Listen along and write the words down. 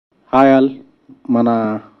Hi all, మన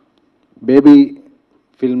baby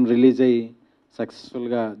film release అయ్యి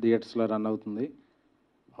సక్సెస్ఫుల్గా థియేటర్స్లో రన్ అవుతుంది.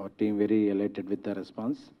 Our team very ఎలైటెడ్ with the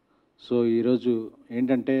response. So ఈరోజు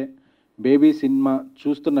ఏంటంటే బేబీ సినిమా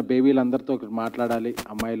చూస్తున్న బేబీలందరితో ఒకటి మాట్లాడాలి.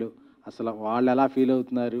 అమ్మాయిలు అసలు వాళ్ళు ఎలా ఫీల్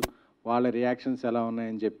అవుతున్నారు, వాళ్ళ రియాక్షన్స్ ఎలా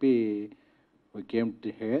ఉన్నాయని చెప్పి we came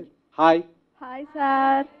to hear. Hi hi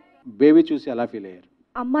sir. Baby చూసి ఎలా ఫీల్ అయ్యారు?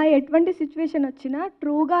 అమ్మాయి ఎటువంటి సిచ్యువేషన్ వచ్చినా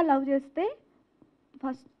ట్రూగా లవ్ చేస్తే,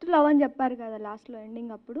 ఫస్ట్ లవ్ అని చెప్పారు కదా లాస్ట్లో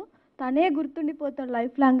ఎండింగ్, అప్పుడు తనే గుర్తుండిపోతాడు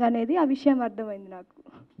లైఫ్ లాంగ్ అనేది ఆ విషయం అర్థమైంది నాకు.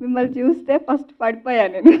 మిమ్మల్ని చూస్తే ఫస్ట్ పడిపోయా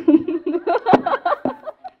నేను.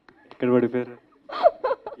 ఎక్కడ పడిపోయారు?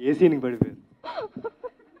 ఏ సీన్కి పడిపోయారు?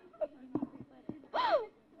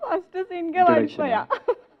 ఫస్ట్ సీన్కే పడిపోయా.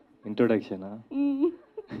 ఇంట్రొడక్షనా?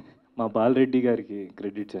 మా బాలరెడ్డి గారికి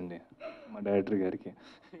క్రెడిట్స్ అండి, మా డైరెక్టర్ గారికి.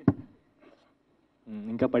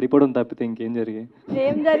 ఇంకా పడిపోవడం తప్పితే ఇంకేం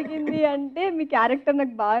ఏం జరిగింది అంటే, మీ క్యారెక్టర్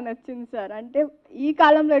నాకు బాగా నచ్చింది సార్. అంటే ఈ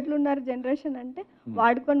కాలంలో ఎట్లున్నారు జనరేషన్ అంటే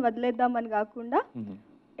వాడుకొని వదిలేద్దామని కాకుండా,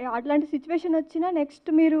 అట్లాంటి సిచ్యువేషన్ వచ్చినా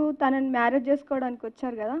నెక్స్ట్ మీరు తనని మ్యారేజ్ చేసుకోవడానికి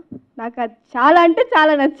వచ్చారు కదా, నాకు అది చాలా అంటే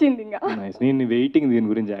చాలా నచ్చింది. ఇంకా నేను వెయిటింగ్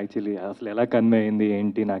దీని గురించి యాక్చువల్లీ, అసలు ఎలా కన్వే అయింది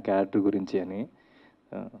ఏంటి నా క్యారెక్టర్ గురించి అని.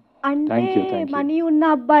 అంటే మనీ ఉన్న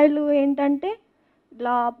అబ్బాయిలు ఏంటంటే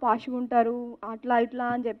ఇట్లా పాష్గా ఉంటారు, అట్లా ఇట్లా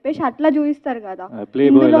అని చెప్పేసి అట్లా చూపిస్తారు కదా,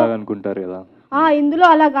 అనుకుంటారు కదా. ఇందులో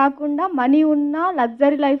అలా కాకుండా మనీ ఉన్నా,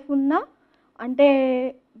 లగ్జరీ లైఫ్ ఉన్నా, అంటే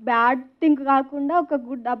బ్యాడ్ థింక్ కాకుండా ఒక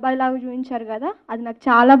గుడ్ అబ్బాయి లాగా చూపించారు కదా, అది నాకు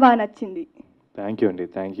చాలా బాగా నచ్చింది. థ్యాంక్ యూ అండి,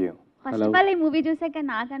 thank you. First of all ఈ మూవీ చూసాక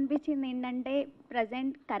నాకు అనిపించింది ఏంటంటే,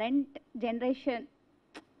 కరెంట్ జనరేషన్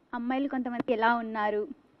అమ్మాయిలు కొంతమంది ఎలా ఉన్నారు,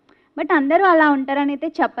 బట్ అందరూ అలా ఉంటారని అయితే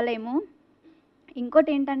చెప్పలేము. ఇంకోటి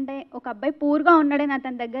ఏంటంటే, ఒక అబ్బాయి పూర్గా ఉన్నాడని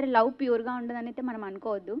అతని దగ్గర లవ్ ప్యూర్గా ఉండదని అయితే మనం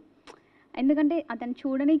అనుకోవద్దు. ఎందుకంటే అతను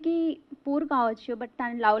చూడడానికి పూర్ కావచ్చు, బట్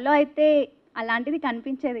తన లవ్లో అయితే అలాంటిది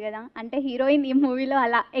కనిపించేది కదా. అంటే హీరోయిన్ ఈ మూవీలో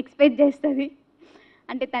అలా ఎక్స్పెక్ట్ చేస్తుంది,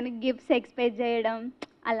 అంటే తనకి గిఫ్ట్స్ ఎక్స్పెక్ట్ చేయడం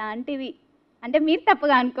అలాంటివి. అంటే మీరు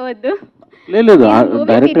తప్పుగా అనుకోవద్దు. లేదు,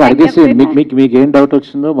 డైరెక్ట్గా అడిగేసి మీకు ఏం డౌట్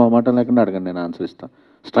వచ్చిందో మా మాట లేకుండా అడగండి, నేను ఆన్సర్ ఇస్తాను.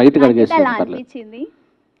 స్ట్రైట్గా అడిగేసి అలా అనిపించింది.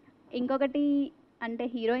 ఇంకొకటి అంటే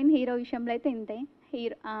హీరో విషయంలో అయితే ఇంతే.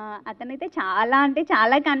 అతనైతే చాలా అంటే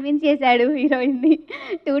చాలా కన్విన్స్ చేశాడు హీరోయిన్ని.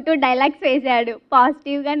 2 డైలాగ్స్ వేశాడు,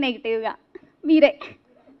 పాజిటివ్గా నెగిటివ్గా. మీరే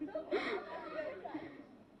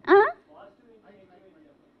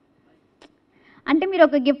అంటే మీరు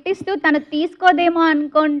ఒక గిఫ్ట్ ఇస్తూ తను తీసుకోదేమో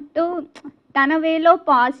అనుకుంటూ తన వేలో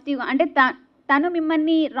పాజిటివ్, అంటే తను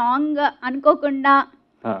మిమ్మల్ని రాంగ్ అనుకోకుండా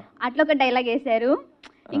అట్లా ఒక డైలాగ్ వేశారు.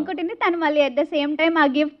 ఇంకోటి తను మళ్ళీ అట్ ద సేమ్ టైం ఆ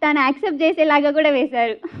గిఫ్ట్ తను యాక్సెప్ట్ చేసేలాగా కూడా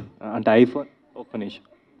వేశారు. అంటే ఐఫోన్ ఒక్క నిమిషం,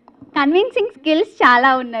 కన్విన్సింగ్ స్కిల్స్ చాలా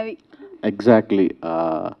ఉన్నవి. ఎగ్జాక్ట్లీ.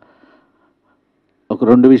 ఒక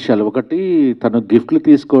 2 విషయాలు. ఒకటి, తను గిఫ్ట్లు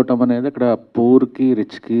తీసుకోవటం అనేది అక్కడ పూర్కి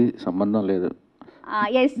రిచ్కి సంబంధం లేదు.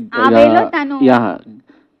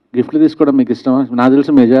 గిఫ్ట్లు తీసుకోవడం మీకు ఇష్టమా? నాకు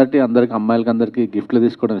తెలిసి మెజారిటీ అందరికి, అమ్మాయిలకి అందరికీ గిఫ్ట్లు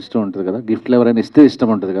తీసుకోవడం ఇష్టం ఉంటుంది కదా. గిఫ్ట్లు ఎవరైనా ఇస్తే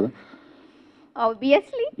ఇష్టం ఉంటుంది కదా.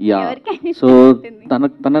 సో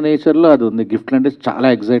తన నేచర్లో అది ఉంది. గిఫ్ట్లు అంటే చాలా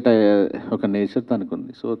ఎగ్జైట్ అయ్యే ఒక నేచర్ తనకు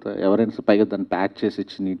ఉంది. సో ఎవరైనా పైగా దాన్ని ప్యాక్ చేసి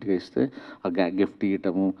ఇచ్చి నీట్గా ఇస్తే ఆ గిఫ్ట్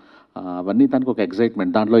ఇవ్వటము అవన్నీ తనకు ఒక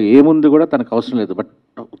ఎగ్జైట్మెంట్. దాంట్లో ఏముంది కూడా తనకు అవసరం లేదు, బట్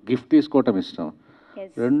గిఫ్ట్ తీసుకోవటం ఇష్టం.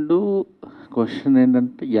 2 క్వశ్చన్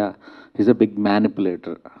ఏంటంటే, ఈజ్ అ బిగ్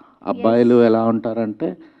మ్యానిపులేటర్. అబ్బాయిలు ఎలా ఉంటారంటే,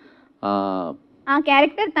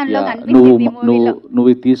 నువ్వు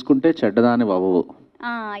ఇది తీసుకుంటే చెడ్డదాని అవ్వవు,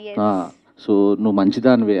 సో నువ్వు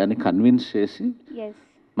మంచిదానివే అని కన్విన్స్ చేసి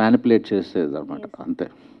మ్యానిపులేట్ చేసేది అనమాట, అంతే.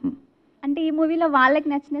 అంటే ఈ మూవీలో వాళ్ళకి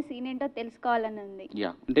నచ్చిన సీన్ ఏంటో తెలుసుకోవాలని ఉంది.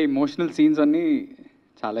 అంటే ఇమోషనల్ సీన్స్ అన్నీ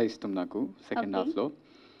చాలా ఇష్టం నాకు సెకండ్ హాఫ్లో.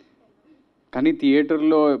 కానీ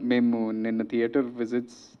థియేటర్లో మేము నిన్న థియేటర్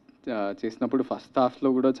విజిట్స్ చేసినప్పుడు ఫస్ట్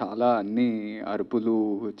హాఫ్లో కూడా చాలా అన్ని అరుపులు,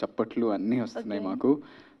 చప్పట్లు అన్నీ వస్తున్నాయి మాకు.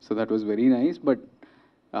 So that was very nice. But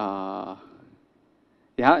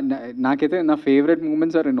నాకైతే నా ఫేవరెట్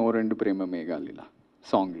మూమెంట్స్ ఆర్ నో 2 ప్రేమ మేఘాలు ఇలా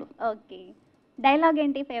సాంగ్లో. ఓకే, డైలాగ్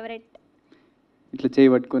ఏంటి ఫేవరెట్? ఇట్లా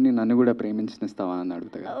చేయబట్టుకొని నన్ను కూడా ప్రేమించిస్తావా అని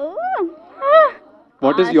అడుగుతా.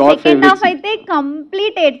 What is your favourite? Second half అయితే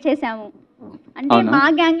కంప్లీట్ ఏడ్ చేసాము. అంటే మా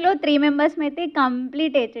గ్యాంగ్ లో 3 మెంబర్స్ అయితే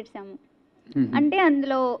కంప్లీట్ ఏడ్ చేసాము. అంటే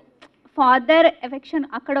అందులో ఫాదర్ ఎఫెక్షన్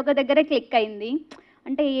అక్కడ ఒక దగ్గర క్లిక్ అయింది.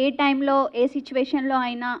 అంటే ఏ టైంలో ఏ సిచ్యువేషన్లో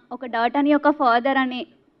అయినా ఒక డాట్ అని ఒక ఫాదర్ అని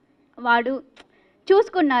వాడు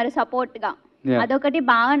చూసుకున్నారు సపోర్ట్గా, అదొకటి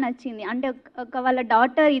బాగా నచ్చింది. అంటే ఒక వాళ్ళ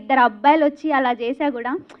డాటర్ 2 అబ్బాయిలు వచ్చి అలా చేసా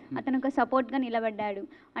కూడా అతను ఒక సపోర్ట్గా నిలబడ్డాడు.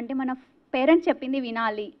 అంటే మన పేరెంట్స్ చెప్పింది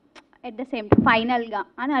వినాలి ఎట్ ద సేమ్ ఫైనల్గా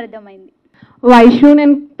అని అర్థమైంది. వైష్ణు,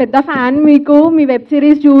 నేను పెద్ద ఫ్యాన్ మీకు. మీ వెబ్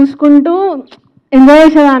సిరీస్ చూసుకుంటూ ఎంజాయ్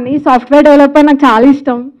చేసేదాన్ని. సాఫ్ట్వేర్ డెవలపర్ నాకు చాలా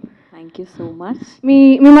ఇష్టం. Thank you so much.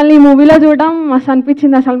 మిమ్మల్ని ఈ మూవీలో చూడడం మస్తు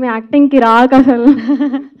అనిపించింది. అసలు మీ యాక్టింగ్కి రాక అసలు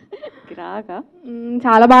రాగా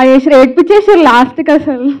చాలా బాగా చేసారు, ఏడ్పించేసారు లాస్ట్కి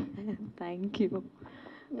అసలు. Thank you.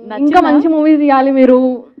 ఇంకా మంచి మూవీ తీయాలి మీరు.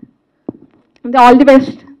 All the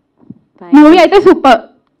best. మూవీ అయితే సూపర్.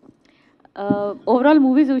 ఓవరాల్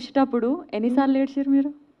మూవీ చూసేటప్పుడు ఎన్నిసార్లు ఏడ్చారు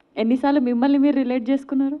మీరు? ఎన్నిసార్లు మిమ్మల్ని మీరు రిలేట్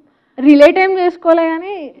చేసుకున్నారు? రిలేట్ ఏం చేసుకోలే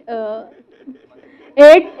కానీ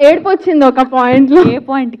ఏడుపు వచ్చింది ఒక పాయింట్లో. ఏ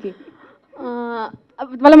పాయింట్కి?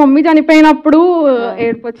 వాళ్ళ మమ్మీ చనిపోయినప్పుడు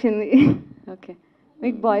ఏడుపు వచ్చింది. ఓకే.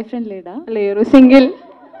 మీకు బాయ్ ఫ్రెండ్ లేడా? లేరు, సింగిల్.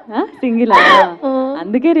 సింగిల్,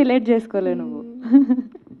 అందుకే రిలేట్ చేసుకోలే నువ్వు.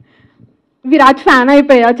 విరాజ్ ఫ్యాన్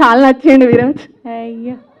అయిపోయా, చాలా నచ్చిండు విరాజ్.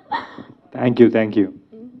 అయ్యో థ్యాంక్ యూ.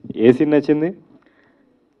 ఏ సీన్ నచ్చింది?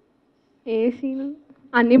 ఏ సీన్?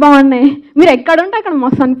 అన్నీ బాగున్నాయి. మీరు ఎక్కడుంటే అక్కడ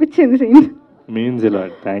మస్తు అనిపించింది సీన్. మీన్స్ ఇలా.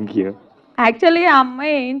 Thank you. యాక్చువల్లీ ఆ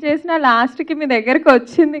అమ్మాయి ఏం చేసినా లాస్ట్కి మీ దగ్గరికి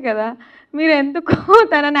వచ్చింది కదా, మీరు ఎందుకు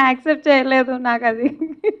తనని యాక్సెప్ట్ చేయలేదు? నాకు అది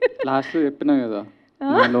లాస్ట్లో చెప్పినా కదా,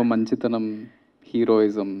 నాలో మంచితనం,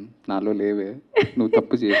 హీరోయిజం నాలో లేవే, నువ్వు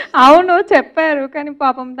తప్పు చేసి. అవును చెప్పారు, కానీ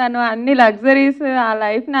పాపం తను అన్ని లగ్జరీస్ ఆ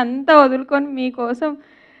లైఫ్ని అంతా వదులుకొని మీకోసం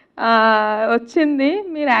వచ్చింది.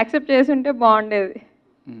 మీరు యాక్సెప్ట్ చేసి ఉంటే బాగుండేది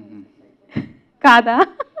కాదా?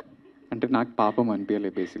 అంటే నాకు పాపం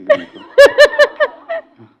అనిపించలేదు బేసిక్గా.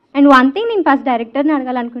 అండ్ వన్ థింగ్ నేను ఫస్ట్ డైరెక్టర్ని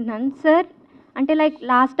అడగాలనుకుంటున్నాను సార్. అంటే లైక్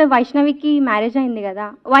లాస్ట్ వైష్ణవికి మ్యారేజ్ అయింది కదా,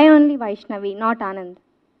 why only Vaishnavi, not Anand?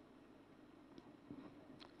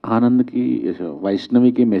 ఆనంద్కి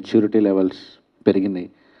వైష్ణవికి maturity levels పెరిగినాయి,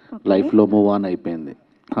 లైఫ్లో మూవ్ ఆన్ అయిపోయింది.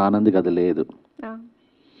 ఆనంద్కి అది లేదు,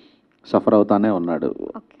 సఫర్ అవుతానే ఉన్నాడు.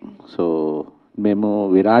 సో మేము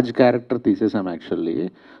విరాజ్ క్యారెక్టర్ తీసేసాం. యాక్చువల్లీ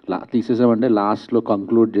తీసేసామంటే లాస్ట్లో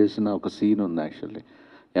కంక్లూడ్ చేసిన ఒక సీన్ ఉంది. యాక్చువల్లీ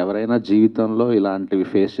ఎవరైనా జీవితంలో ఇలాంటివి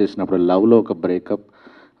ఫేస్ చేసినప్పుడు, లవ్లో ఒక బ్రేకప్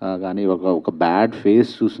కానీ ఒక బ్యాడ్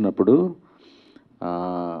ఫేస్ చూసినప్పుడు,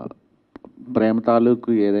 ప్రేమ తాలూకు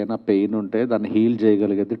ఏదైనా పెయిన్ ఉంటే దాన్ని హీల్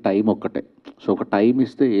చేయగలిగేది టైం ఒక్కటే. సో ఒక టైం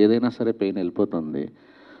ఇస్తే ఏదైనా సరే పెయిన్ వెళ్ళిపోతుంది.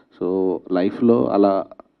 సో లైఫ్లో అలా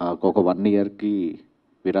ఒక 1 yearకి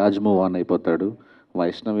విరాజ్ మూవ్ ఆన్ అయిపోతాడు,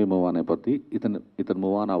 వైష్ణవి మూవ్ ఆన్ అయిపోతే ఇతను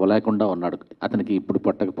మూవ్ ఆన్ అవ్వలేకుండా ఉన్నాడు. అతనికి ఇప్పుడు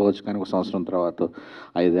పట్టకపోవచ్చు, కానీ 1 సంవత్సరం తర్వాత,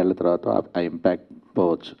 5 ఏళ్ల తర్వాత ఆ ఇంపాక్ట్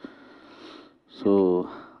పోవచ్చు. సో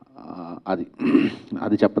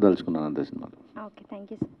అది చెప్పదలుచుకున్నాను అంతే సినిమాలో. Okay, thank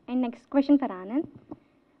you sir. And next question for Anand.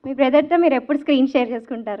 మీ బ్రదర్తో మీరు ఎప్పుడు స్క్రీన్ షేర్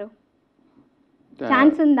చేసుకుంటారు?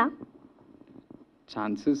 ఛాన్స్ ఉందా?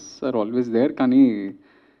 ఛాన్సెస్ ఆర్ ఆల్వేస్ దేర్, కానీ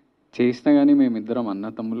చేసినా కానీ మేమిద్దరం అన్న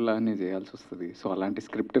తమ్ముళ్ళని చేయాల్సి వస్తుంది. సో అలాంటి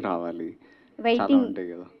స్క్రిప్ట్ రావాలి, చాలా ఉంటాయి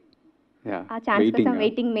కదా. ఆ ఛాన్స్ కోసం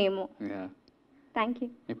వెయిటింగ్ మేము. Thank you.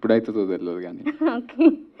 ఎప్పుడైతుందో తెలియదు కానీ ఓకే,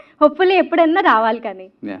 హోప్ఫుల్లీ ఎప్పుడన్నా రావాలి కానీ.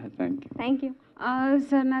 Thank you.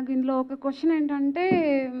 సార్ నాకు ఇందులో ఒక క్వశ్చన్ ఏంటంటే,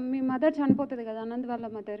 మీ మదర్ చనిపోతుంది కదా, ఆనంద్ వాళ్ళ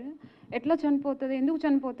మదర్ ఎట్లా చనిపోతుంది, ఎందుకు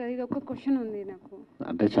చనిపోతుంది, ఇది ఒక క్వశ్చన్ ఉంది నాకు.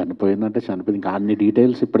 అంటే చనిపోయిందంటే చనిపోయింది, ఇంకా అన్ని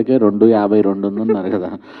డీటెయిల్స్ ఇప్పటికే 2:52 ఉన్నారు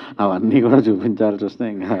కదా, అవన్నీ కూడా చూపించాల్సి వస్తే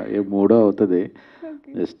ఇంకా 3 అవుతుంది.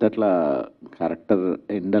 జస్ట్ అట్లా క్యారెక్టర్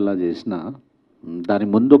ఎండ్ అలా చేసిన దాని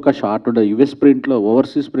ముందు ఒక షార్ట్ ఉంటుంది, యుఎస్ ప్రింట్లో,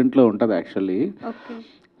 ఓవర్సీస్ ప్రింట్లో ఉంటుంది యాక్చువల్లీ.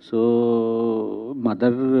 సో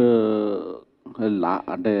మదర్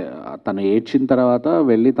అంటే తను ఏడ్చిన తర్వాత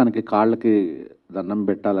వెళ్ళి తనకి కాళ్ళకి దండం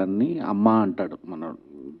పెట్టాలని అమ్మ అంటాడు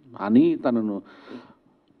అని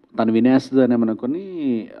తను వినేస్తుందని అనుకొని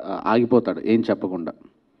ఆగిపోతాడు ఏం చెప్పకుండా.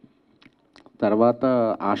 తర్వాత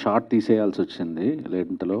ఆ షార్ట్ తీసేయాల్సి వచ్చింది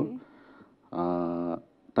లేదంతలో.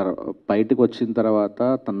 బయటకు వచ్చిన తర్వాత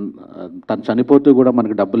తను చనిపోతూ కూడా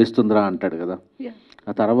మనకి డబ్బులు ఇస్తుందిరా అంటాడు కదా.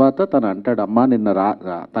 ఆ తర్వాత తను అంటాడు, అమ్మ నిన్న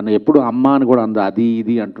తను ఎప్పుడు అమ్మ అని కూడా అది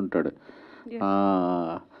ఇది అంటుంటాడు.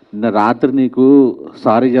 నిన్న రాత్రి నీకు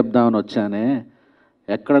సారీ చెప్దామని వచ్చానే,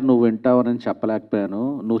 ఎక్కడ నువ్వు వింటావని చెప్పలేకపోయాను,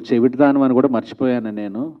 నువ్వు చెవిటిదాను అని కూడా మర్చిపోయాను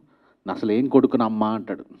నేను, అసలు ఏం కొడుకుని అమ్మ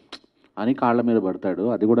అంటాడు అని కాళ్ళ మీద పడతాడు.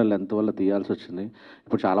 అది కూడా లెంత్ వల్ల తీయాల్సి వచ్చింది.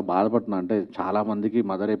 ఇప్పుడు చాలా బాధపడుతున్నా, అంటే చాలామందికి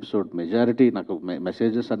మదర్ ఎపిసోడ్ మెజారిటీ నాకు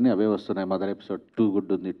మెసేజెస్ అన్నీ అవే వస్తున్నాయి, మదర్ ఎపిసోడ్ టూ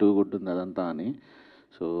గుడ్ ఉంది అదంతా అని.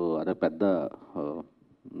 సో అదే పెద్ద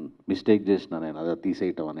మిస్టేక్ చేసిన నేను అది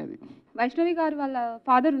తీసేయటం అనేది. వైష్ణవి గారు వాళ్ళ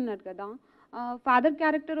ఫాదర్ ఉన్నారు కదా, ఫాదర్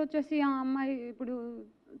క్యారెక్టర్ వచ్చేసి ఆ అమ్మాయి ఇప్పుడు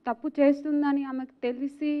తప్పు చేస్తుందని ఆమెకు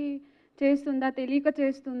తెలిసి చేస్తుందా, తెలియక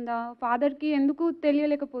చేస్తుందా, ఫాదర్కి ఎందుకు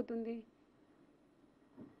తెలియలేకపోతుంది?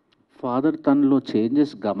 ఫాదర్ తనలో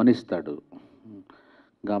చేంజెస్ గమనిస్తాడు,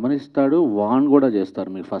 వాన్ కూడా చేస్తారు.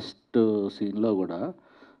 మీరు ఫస్ట్ సీన్లో కూడా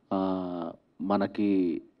మనకి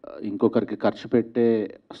ఇంకొకరికి ఖర్చు పెట్టే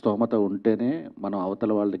స్తోమత ఉంటేనే మనం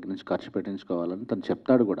అవతల వాళ్ళ దగ్గర నుంచి ఖర్చు పెట్టించుకోవాలని తను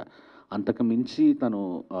చెప్తాడు కూడా. అంతకు మించి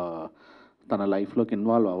తన లైఫ్లోకి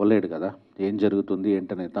ఇన్వాల్వ్ అవ్వలేడు కదా, ఏం జరుగుతుంది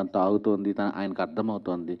ఏంటనే తను తాగుతోంది, ఆయనకు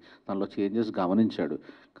అర్థమవుతోంది, తనలో చేంజెస్ గమనించాడు.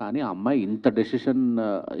 కానీ ఆ అమ్మాయి ఇంత డెసిషన్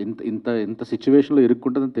ఇంత ఇంత ఇంత సిచ్యువేషన్లో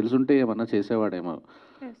ఇరుక్కుంటుందని తెలుసుంటే ఏమన్నా చేసేవాడేమో.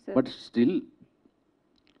 బట్ స్టిల్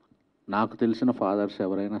నాకు తెలిసిన ఫాదర్స్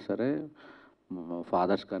ఎవరైనా సరే,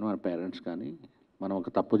 ఫాదర్స్ కానీ మన పేరెంట్స్ కానీ, మనం ఒక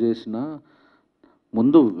తప్పు చేసినా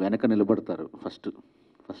ముందు వెనక నిలబడతారు. ఫస్ట్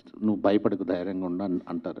నువ్వు భయపడకు, ధైర్యంగా ఉండ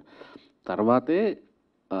అంటారు. తర్వాతే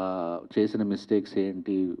చేసిన మిస్టేక్స్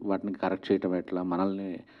ఏంటి, వాటిని కరెక్ట్ చేయటం ఎట్లా, మనల్ని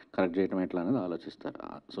కరెక్ట్ చేయటం ఎట్లా అనేది ఆలోచిస్తారు.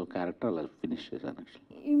 సో క్యారెక్టర్ అలా ఫినిష్ చేశాను.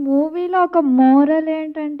 యాక్చువల్లీ ఈ మూవీలో ఒక మోరల్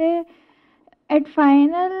ఏంటంటే, ఎట్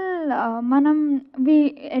ఫైనల్ మనం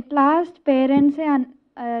ఎట్ లాస్ట్ పేరెంట్సే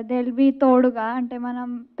దెల్ బి తోడుగా, అంటే మనం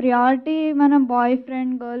ప్రియారిటీ మనం బాయ్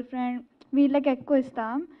ఫ్రెండ్ గర్ల్ ఫ్రెండ్ వీళ్ళకి ఎక్కువ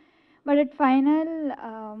ఇస్తాం. But at final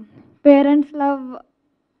parents love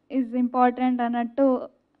is important అన్నట్టు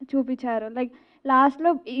చూపించారు. లైక్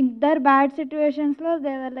లాస్ట్లో ఇద్దరు బ్యాడ్ సిచ్యువేషన్స్లో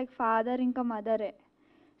దేవర్ లైక్ ఫాదర్ ఇంకా మదరే.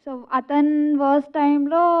 సో అతను వర్స్ట్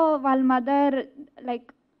టైంలో వాళ్ళ మదర్ లైక్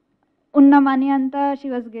ఉన్న మనీ అంతా షీ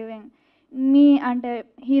వాజ్ గివింగ్ అంటే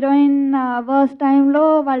హీరోయిన్ వర్స్ట్ టైంలో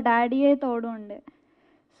వాళ్ళ డాడీయే తోడు ఉండే.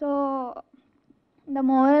 సో ద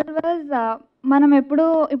మోరల్ వాజ్ మనం ఇప్పుడు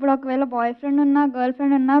ఒకవేళ బాయ్ ఫ్రెండ్ ఉన్నా గర్ల్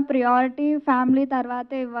ఫ్రెండ్ ఉన్నా ప్రియారిటీ ఫ్యామిలీ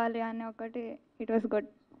తర్వాతే ఇవ్వాలి అని ఒకటి. ఇట్ వాస్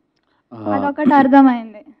గుడ్, అదొకటి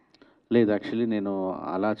అర్థమైంది. లేదు, యాక్చువల్లీ నేను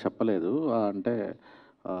అలా చెప్పలేదు. అంటే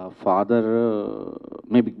ఫాదర్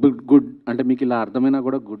మేబీ గుడ్ అంటే మీకు ఇలా అర్థమైనా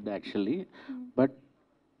కూడా గుడ్ యాక్చువల్లీ. బట్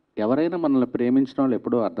ఎవరైనా మనల్ని ప్రేమించిన వాళ్ళు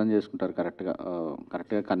ఎప్పుడూ అర్థం చేసుకుంటారు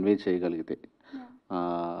కరెక్ట్గా కన్వే చేయగలిగితే.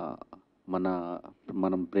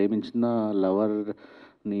 మనం ప్రేమించిన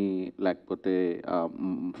లవర్ని లేకపోతే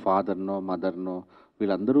ఫాదర్నో మదర్నో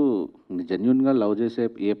వీళ్ళందరూ జెన్యున్గా లవ్ చేసే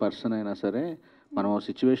ఏ పర్సన్ అయినా సరే మనం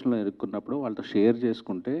సిచ్యువేషన్లో ఇరుక్కున్నప్పుడు వాళ్ళతో షేర్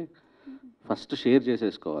చేసుకుంటే ఫస్ట్ షేర్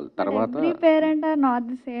చేసేసుకోవాలి. తర్వాత parent are not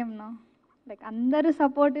the same no, like అందరూ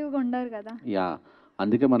సపోర్టివ్గా ఉండరు కదా. యా,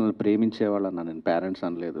 అందుకే మనల్ని ప్రేమించేవాళ్ళు అన్నా, నేను పేరెంట్స్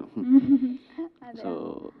అనలేదు. సో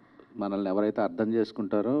మనల్ని ఎవరైతే అర్థం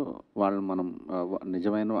చేసుకుంటారో వాళ్ళు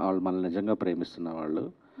వాళ్ళు మనల్ని నిజంగా ప్రేమిస్తున్న వాళ్ళు.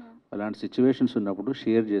 అలాంటి సిచ్యువేషన్స్ ఉన్నప్పుడు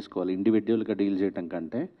షేర్ చేసుకోవాలి. ఇండివిజువల్గా డీల్ చేయటం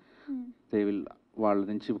కంటే వాళ్ళ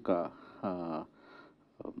నుంచి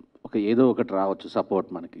ఒక ఏదో ఒకటి రావచ్చు సపోర్ట్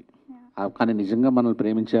మనకి. కానీ నిజంగా మనల్ని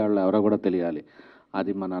ప్రేమించే వాళ్ళు ఎవరో కూడా తెలియాలి.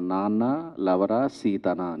 అది మన నాన్న, లవరా,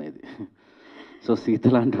 సీతనా అనేది. సో సీత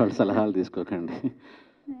లాంటి వాళ్ళ సలహాలు తీసుకోకండి.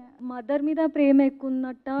 మదర్ మీద ప్రేమ ఎక్కువ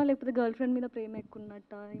ఉన్నట్ట లేకపోతే గర్ల్ ఫ్రెండ్ మీద ప్రేమ ఎక్కువ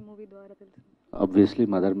ఉన్నట్ట ఈ మూవీ ద్వారా తెలుసు? ఆబ్వియస్లీ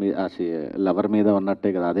మదర్ మీద, లవర్ మీద ఉన్నట్టే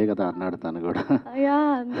కదా, అదే కదా అన్నాడు తను కూడా. యా,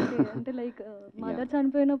 అంటే లైక్ మదర్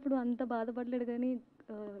చనిపోయినప్పుడు అంత బాధపడలేడు కానీ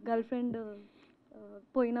గర్ల్ ఫ్రెండ్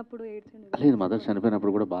పోయినప్పుడు ఏడ్చిండు. లేదు, మదర్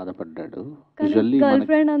చనిపోయినప్పుడు కూడా బాధపడ్డాడు. గర్ల్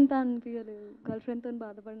ఫ్రెండ్ అంతా అనిపించలేదు, గర్ల్ ఫ్రెండ్తో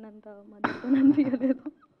బాధపడినంత మదర్తో అనిపించలేదు.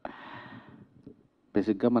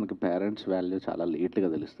 బేసిక్గా మనకి పేరెంట్స్ వాల్యూ చాలా లేట్గా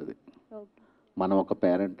తెలుస్తుంది. మనం ఒక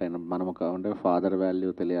పేరెంట్ అయిన అంటే ఫాదర్ వాల్యూ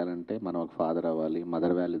తెలియాలంటే మనం ఒక ఫాదర్ అవ్వాలి,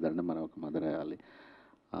 మదర్ వాల్యూ అంటే మనం ఒక మదర్ అవ్వాలి.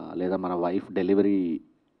 లేదా మన వైఫ్ డెలివరీ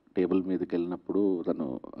టేబుల్ మీదకి వెళ్ళినప్పుడు తను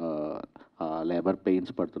లేబర్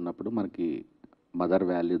పెయిన్స్ పడుతున్నప్పుడు మనకి మదర్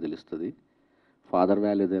వాల్యూ తెలుస్తుంది. ఫాదర్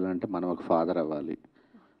వాల్యూ తెలియాలంటే మనం ఒక ఫాదర్ అవ్వాలి.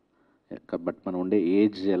 బట్ మనం ఉండే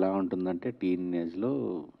ఏజ్ ఎలా ఉంటుందంటే టీనేజ్లో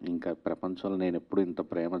ఇంకా ప్రపంచంలో నేను ఎప్పుడు ఇంత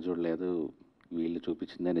ప్రేమ చూడలేదు, వీళ్ళు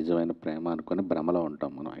చూపించిందే నిజమైన ప్రేమ అనుకొని భ్రమలో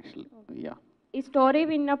ఉంటాం మనం యాక్చువల్లీ. యా, ఈ స్టోరీ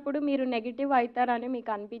విన్నప్పుడు మీరు నెగిటివ్ అవుతారని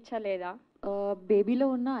మీకు అనిపించలేదా? బేబీలో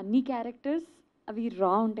ఉన్న అన్ని క్యారెక్టర్స్ అవి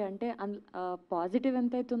రా ఉంటాయి. అంటే పాజిటివ్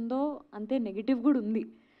ఎంత అవుతుందో అంతే నెగిటివ్ కూడా ఉంది.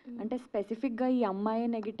 అంటే స్పెసిఫిక్గా ఈ అమ్మాయి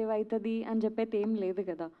నెగిటివ్ అవుతుంది అని చెప్పేది ఏం లేదు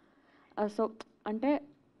కదా. సో అంటే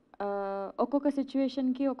ఒక్కొక్క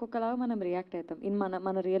సిచ్యువేషన్కి ఒక్కొక్కలాగా మనం రియాక్ట్ అవుతాం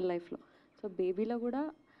మన రియల్ లైఫ్లో. సో బేబీలో కూడా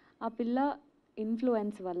ఆ పిల్ల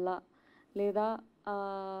ఇన్ఫ్లుయెన్స్ వల్ల లేదా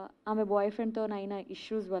ఆమె బాయ్ ఫ్రెండ్తో అయిన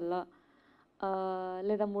ఇష్యూస్ వల్ల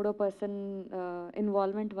లేదా మూడో పర్సన్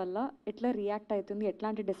ఇన్వాల్వ్మెంట్ వల్ల ఎట్లా రియాక్ట్ అవుతుంది,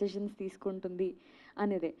 ఎట్లాంటి డెసిషన్స్ తీసుకుంటుంది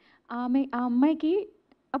అనేదే. ఆ అమ్మాయికి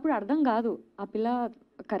అప్పుడు అర్థం కాదు ఆ పిల్ల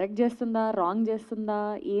కరెక్ట్ చేస్తుందా రాంగ్ చేస్తుందా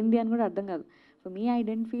ఏంది అని కూడా అర్థం కాదు. For me I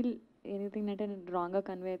didn't feel anything అంటే రాంగ్గా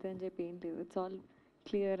కన్వే అవుతుంది అని చెప్పి ఏం లేదు. It's all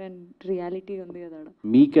clear and reality ఉంది కదా.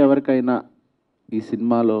 మీకెవరికైనా ఈ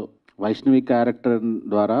సినిమాలో వైష్ణవి క్యారెక్టర్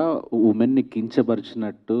ద్వారా ఉమెన్ని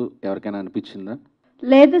కించపరిచినట్టు ఎవరికైనా అనిపించిందా?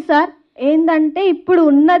 లేదు సార్, ఏంటంటే ఇప్పుడు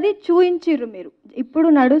ఉన్నది చూయించిర్రు మీరు, ఇప్పుడు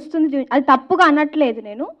నడుస్తుంది అది తప్పుగా అనట్లేదు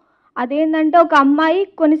నేను. అదేంటంటే ఒక అమ్మాయి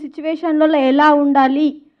కొన్ని సిచ్యువేషన్లలో ఎలా ఉండాలి,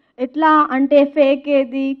 ఎట్లా అంటే ఫేక్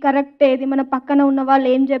ఏది కరెక్ట్ ఏది, మన పక్కన ఉన్న వాళ్ళు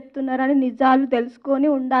ఏం చెప్తున్నారని నిజాలు తెలుసుకొని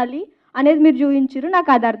ఉండాలి అనేది మీరు చూపించారు,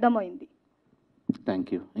 నాకు అది అర్థమైంది.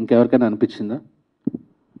 Thank you. ఇంకెవరికైనా అనిపించిందా?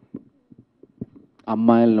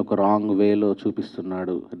 అమ్మాయిలను ఒక రాంగ్ వేలో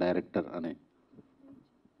చూపిస్తున్నాడు డైరెక్టర్ అని.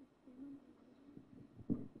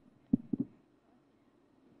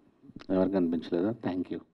 ఎవరికి అనిపించలేదా? Thank you.